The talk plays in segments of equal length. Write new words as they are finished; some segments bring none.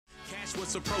Watch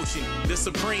what's approaching, the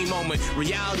supreme moment.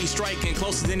 Reality striking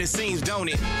closer than it seems, don't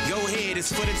it? Go ahead,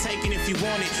 it's for the taking if you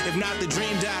want it. If not, the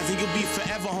dream dies and you'll be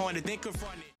forever haunted. Then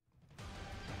confront it.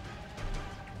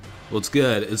 What's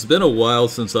good? It's been a while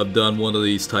since I've done one of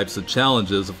these types of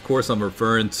challenges. Of course, I'm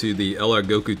referring to the LR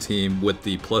Goku team with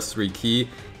the +3 key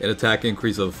and attack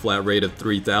increase of a flat rate of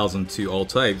 3,000 to all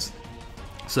types.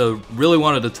 So really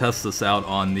wanted to test this out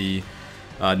on the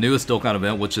newest Dokkan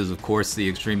event, which is of course the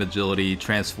Extreme Agility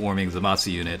Transforming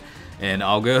Zamasu unit. And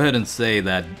I'll go ahead and say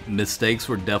that mistakes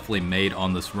were definitely made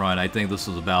on this run. I think this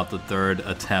was about the third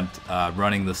attempt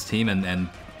running this team and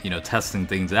you know, testing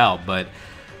things out. But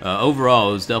overall,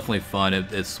 it was definitely fun.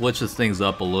 It switches things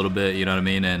up a little bit, you know what I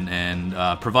mean,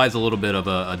 and provides a little bit of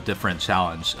a different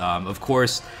challenge. Of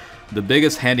course, the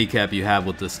biggest handicap you have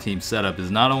with this team setup is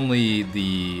not only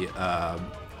the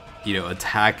you know,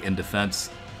 attack and defense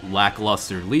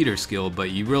lackluster leader skill, but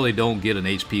you really don't get an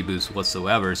HP boost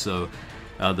whatsoever. So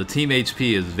the team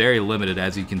HP is very limited,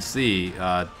 as you can see.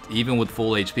 Even with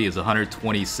full HP, is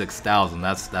 126,000.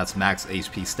 That's max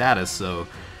HP status. So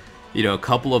you know, a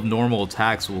couple of normal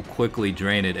attacks will quickly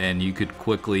drain it, and you could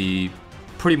quickly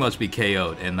pretty much be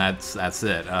KO'd, and that's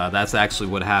it. That's actually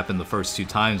what happened the first 2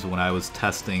 times when I was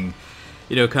testing,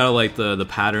 you know, kind of like the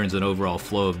patterns and overall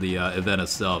flow of the event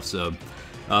itself. So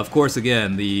of course,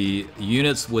 again, the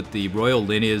units with the Royal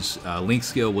Lineage Link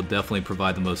skill will definitely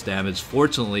provide the most damage.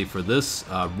 Fortunately for this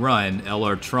run,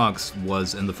 LR Trunks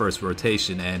was in the first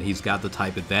rotation, and he's got the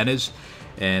type advantage,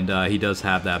 and he does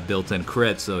have that built-in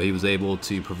crit, so he was able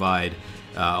to provide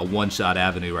a one-shot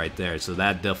avenue right there. So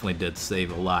that definitely did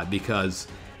save a lot, because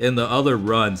in the other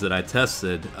runs that I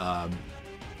tested,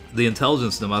 the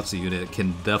Intelligence Zamasu unit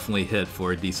can definitely hit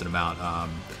for a decent amount.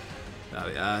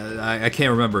 I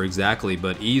can't remember exactly,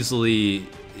 but easily,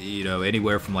 you know,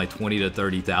 anywhere from like 20 to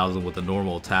 30,000 with a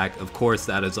normal attack. Of course,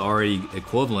 that is already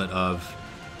equivalent of,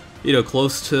 you know,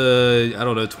 close to, I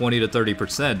don't know, 20 to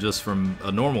 30% just from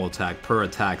a normal attack per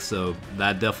attack. So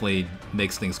that definitely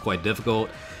makes things quite difficult.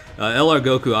 LR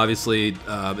Goku obviously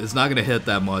is not going to hit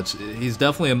that much. He's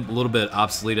definitely a little bit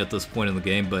obsolete at this point in the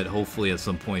game, but hopefully at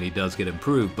some point he does get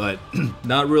improved. But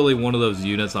not really one of those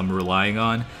units I'm relying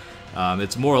on.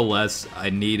 It's more or less I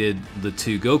needed the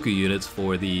 2 Goku units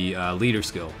for the leader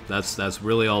skill. That's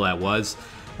really all that was.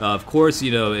 Of course,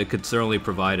 you know, it could certainly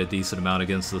provide a decent amount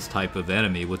against this type of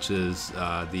enemy, which is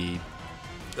the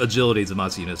Agility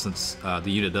Zamasu unit, since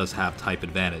the unit does have type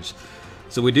advantage.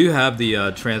 So we do have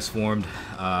the transformed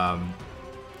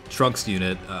Trunks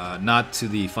unit, not to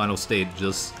the final state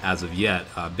just as of yet.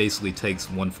 Basically takes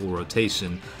 1 full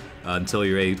rotation until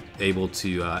you're able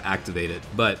to activate it.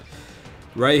 But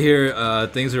right here,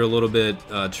 things are a little bit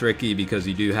tricky because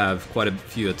you do have quite a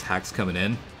few attacks coming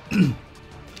in.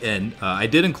 And I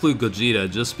did include Gogeta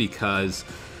just because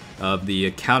of the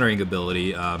countering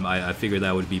ability. I figured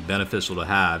that would be beneficial to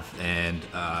have. And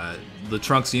the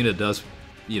Trunks unit does,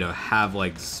 you know, have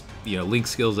like, you know, link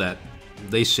skills that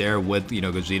they share with, you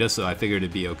know, Gogeta, so I figured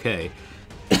it'd be okay.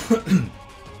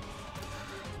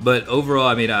 But overall,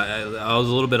 I mean, I was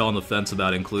a little bit on the fence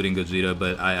about including Gogeta,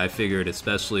 but I figured,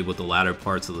 especially with the latter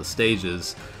parts of the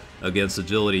stages against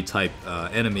agility type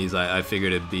enemies, I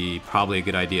figured it'd be probably a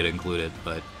good idea to include it.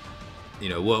 But you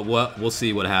know, we'll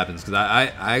see what happens, because I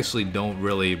actually don't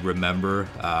really remember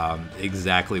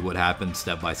exactly what happened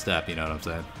step by step. You know what I'm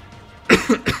saying?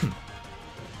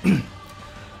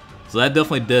 So that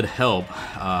definitely did help.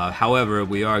 However,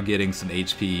 we are getting some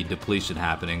HP depletion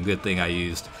happening. Good thing I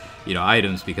used, you know,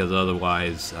 items, because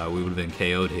otherwise we would have been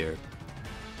KO'd here.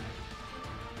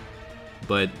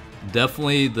 But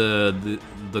definitely the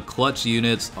clutch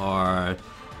units are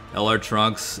LR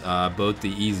Trunks, both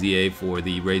the EZA for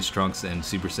the Rage Trunks and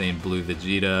Super Saiyan Blue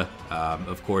Vegeta.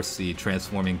 Of course, the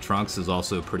Transforming Trunks is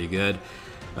also pretty good.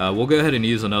 We'll go ahead and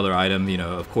use another item. You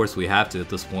know, of course we have to at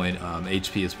this point.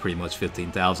 HP is pretty much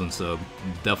 15,000, so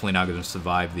definitely not going to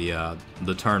survive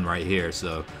the turn right here.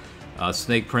 So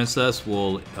Snake Princess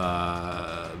will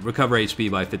recover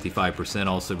HP by 55%,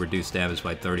 also reduce damage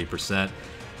by 30%.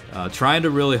 Trying to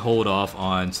really hold off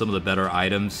on some of the better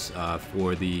items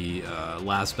for the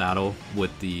last battle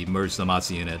with the Merged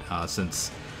Zamasu unit,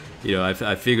 since, you know,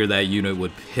 I figured that unit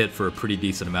would hit for a pretty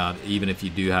decent amount, even if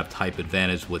you do have type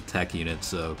advantage with tech units.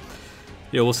 So,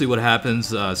 you know, we'll see what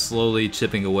happens, slowly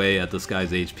chipping away at this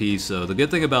guy's HP. So the good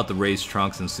thing about the Rage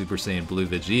Trunks and Super Saiyan Blue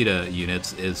Vegeta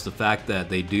units is the fact that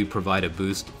they do provide a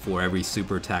boost for every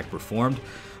super attack performed,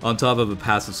 on top of a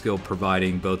passive skill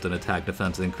providing both an attack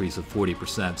defense increase of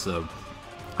 40%. So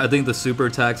I think the super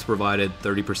attacks provided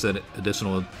 30%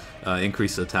 additional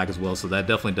increase to attack as well, so that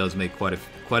definitely does make quite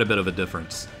a bit of a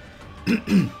difference.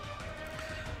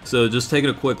 So just taking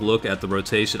a quick look at the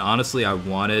rotation, honestly I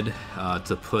wanted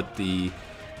to put the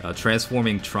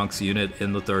Transforming Trunks unit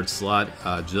in the 3rd slot,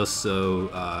 just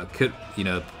so could, you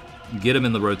know, get him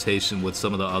in the rotation with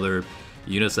some of the other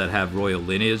units that have Royal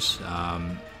Lineage.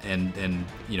 And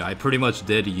you know, I pretty much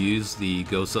did use the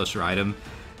Ghost Usher item.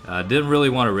 Didn't really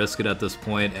want to risk it at this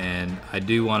point, and I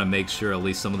do want to make sure at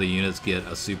least some of the units get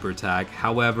a super attack.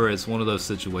 However, it's one of those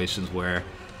situations where,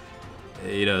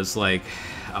 you know, it's like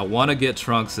I want to get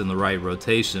Trunks in the right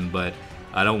rotation, but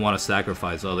I don't want to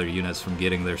sacrifice other units from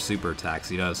getting their super attacks,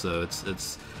 you know. So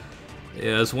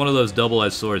it's one of those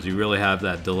double-edged swords. You really have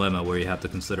that dilemma where you have to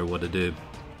consider what to do.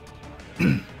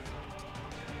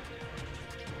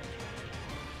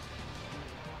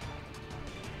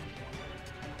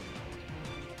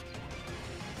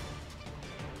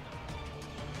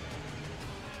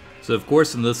 So of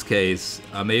course in this case,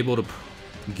 I'm able to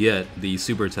get the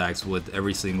super attacks with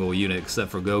every single unit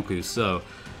except for Goku. So,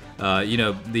 you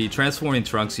know, the Transforming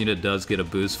Trunks unit does get a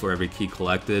boost for every key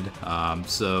collected.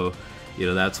 So, you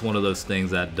know, that's one of those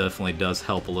things that definitely does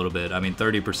help a little bit. I mean,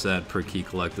 30% per key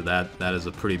collected, that is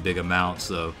a pretty big amount.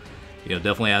 So, you know,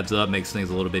 definitely adds up, makes things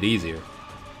a little bit easier.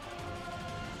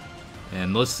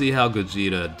 And let's see how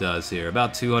Gogeta does here.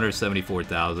 About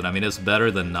 274,000. I mean, it's better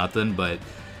than nothing, but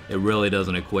it really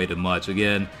doesn't equate to much.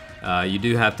 Again, you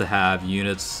do have to have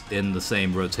units in the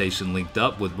same rotation linked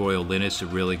up with Royal Lineage to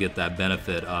really get that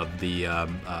benefit of the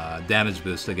damage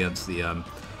boost against the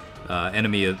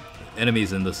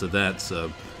enemies in this event.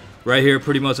 So right here,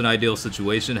 pretty much an ideal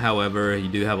situation. However, you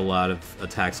do have a lot of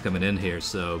attacks coming in here.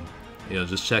 So, you know,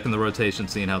 just checking the rotation,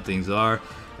 seeing how things are.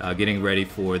 Getting ready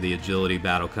for the agility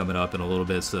battle coming up in a little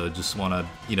bit. So just want to,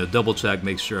 you know, double check,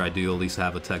 make sure I do at least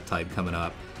have a tech type coming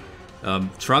up.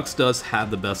 Trunks does have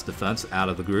the best defense out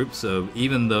of the group, so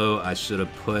even though I should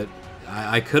have put,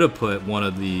 I could have put one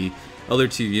of the other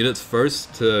 2 units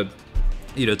first to,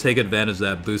 you know, take advantage of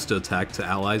that boost to attack to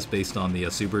allies based on the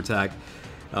super attack.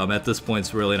 At this point,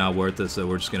 it's really not worth it, so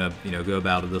we're just gonna, you know, go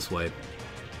about it this way.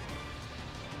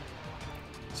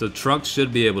 So Trunks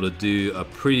should be able to do a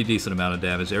pretty decent amount of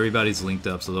damage. Everybody's linked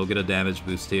up, so they'll get a damage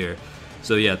boost here.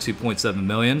 So yeah, 2.7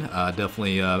 million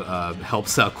definitely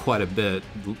helps out quite a bit.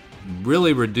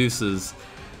 Really reduces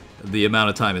the amount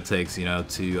of time it takes, you know,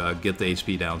 to get the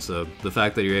HP down. So the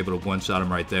fact that you're able to one-shot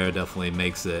him right there definitely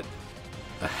makes it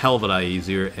a hell of a lot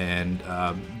easier. And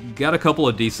got a couple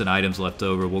of decent items left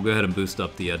over. We'll go ahead and boost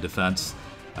up the defense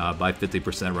by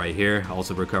 50% right here.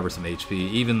 Also recover some HP,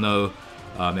 even though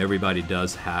everybody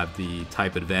does have the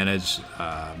type advantage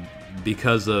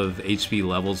because of HP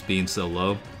levels being so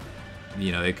low.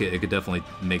 You know, it could definitely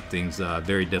make things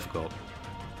very difficult.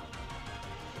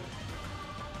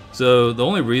 So the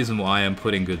only reason why I'm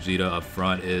putting Gogeta up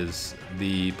front is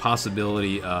the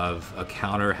possibility of a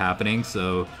counter happening.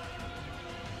 So,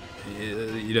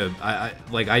 you know, I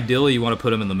like ideally you want to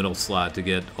put him in the middle slot to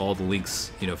get all the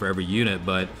links, you know, for every unit,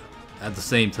 but at the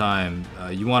same time,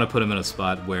 you want to put him in a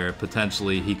spot where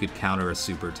potentially he could counter a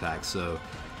super attack. So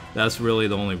that's really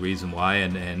the only reason why,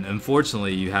 and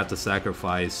unfortunately you have to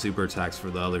sacrifice super attacks for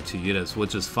the other 2 units,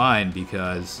 which is fine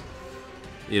because,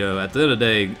 you know, at the end of the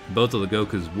day, both of the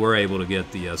Gokus were able to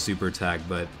get the super attack,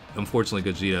 but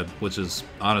unfortunately Gogeta, which is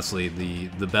honestly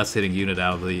the best hitting unit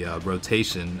out of the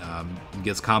rotation,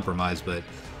 gets compromised. But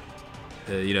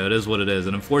you know, it is what it is,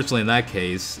 and unfortunately in that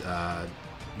case,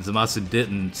 Zamasu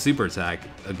didn't super attack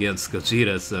against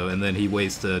Gogeta, so, and then he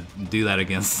waits to do that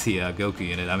against the Goku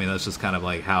unit. I mean, that's just kind of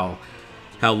like how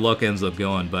luck ends up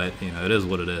going, but you know, it is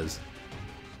what it is.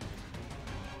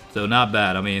 So not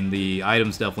bad. I mean, the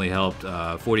items definitely helped.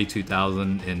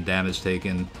 42,000 in damage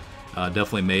taken.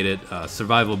 Definitely made it.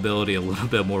 Survivability a little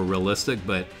bit more realistic,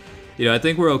 but you know, I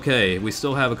think we're okay. We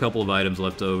still have a couple of items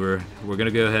left over. We're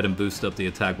going to go ahead and boost up the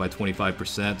attack by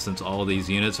 25% since all of these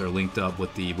units are linked up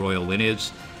with the Royal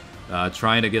Lineage.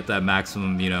 Trying to get that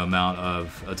maximum, you know, amount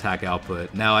of attack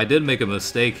output. Now, I did make a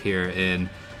mistake here in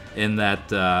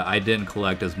that I didn't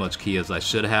collect as much ki as I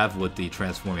should have with the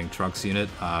Transforming Trunks unit.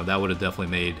 That would have definitely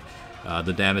made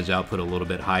the damage output a little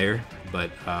bit higher, but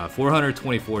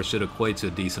 424 should equate to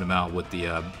a decent amount with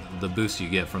the boost you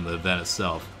get from the event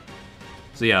itself.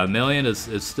 So yeah, 1 million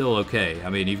is still okay. I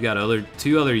mean, you've got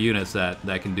 2 other units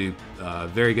that can do a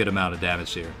very good amount of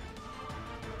damage here.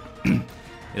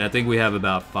 And I think we have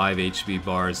about 5 HP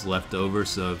bars left over,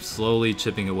 so slowly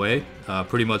chipping away.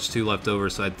 Pretty much 2 left over,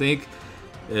 so I think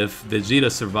if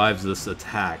Vegeta survives this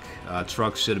attack,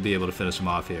 Trunks should be able to finish him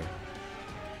off here.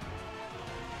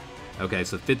 Okay,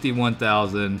 so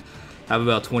 51,000, have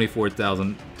about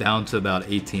 24,000, down to about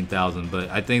 18,000, but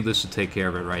I think this should take care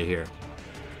of it right here.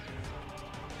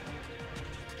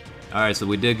 Alright, so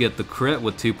we did get the crit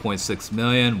with 2.6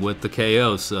 million with the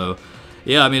KO, so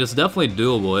yeah, I mean, it's definitely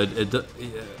doable.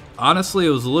 Honestly, it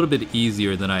was a little bit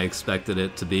easier than I expected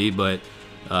it to be, but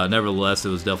nevertheless, it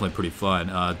was definitely pretty fun.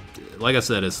 Like I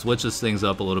said, it switches things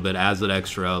up a little bit, adds an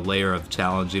extra layer of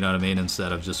challenge, you know what I mean,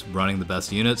 instead of just running the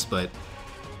best units. But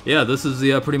yeah, this is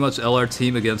the pretty much LR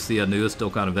team against the newest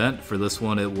Dokkan event. For this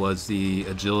one, it was the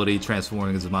Agility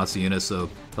Transforming Zamasu unit, so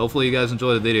hopefully you guys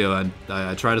enjoyed the video.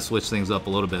 I try to switch things up a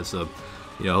little bit, so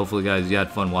you know, hopefully guys, you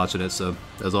had fun watching it. So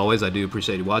as always, I do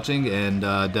appreciate you watching, and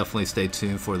definitely stay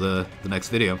tuned for the next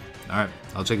video. Alright,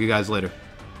 I'll check you guys later.